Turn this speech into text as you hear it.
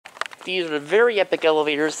These are the very epic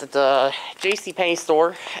elevators at the JCPenney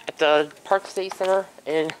store at the Park State Center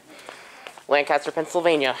in Lancaster,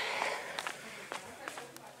 Pennsylvania.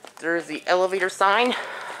 There's the elevator sign.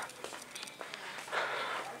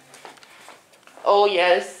 Oh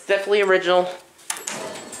yeah, it's definitely original.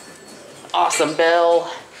 Awesome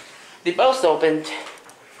bell. They both opened.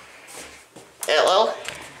 Hello.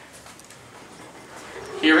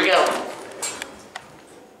 Here we go.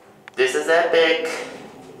 This is epic.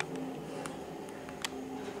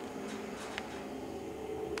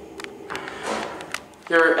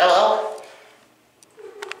 Here, LL.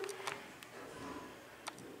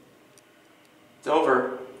 It's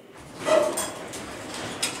over.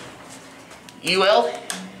 UL,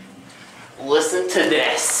 listen to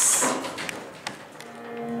this.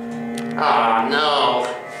 Ah, no.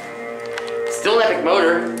 Still an epic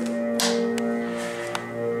motor.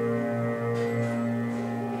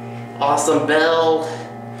 Awesome bell.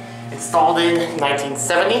 Installed in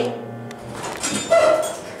 1970.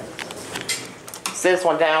 Set this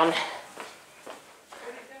one down.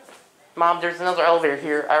 Mom, there's another elevator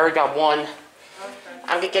here. I already got one.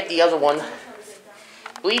 I'm gonna get the other one.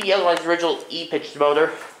 I believe the other one's the original E-pitch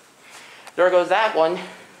motor. There goes that one.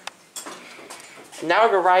 Now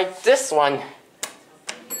we're gonna ride this one.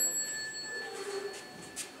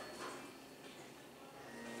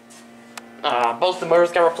 Both the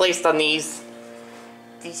motors got replaced on these.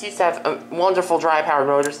 These used to have wonderful dry power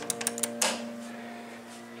motors.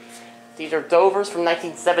 These are Dovers from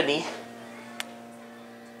 1970.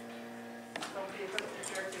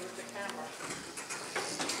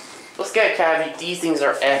 Let's get a caveat. These things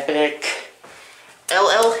are epic.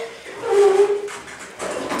 LL.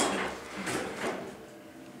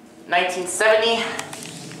 1970.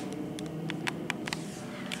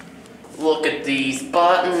 Look at these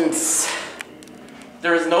buttons.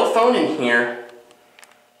 There is no phone in here.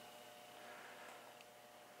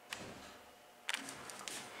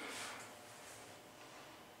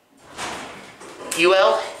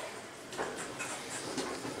 UL.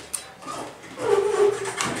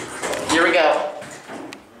 Here we go.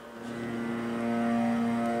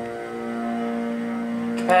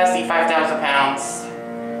 Capacity 5,000 pounds.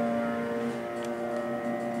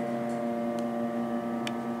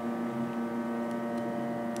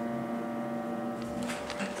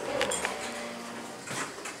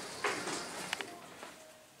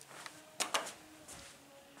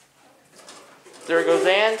 There goes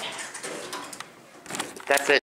and that's it.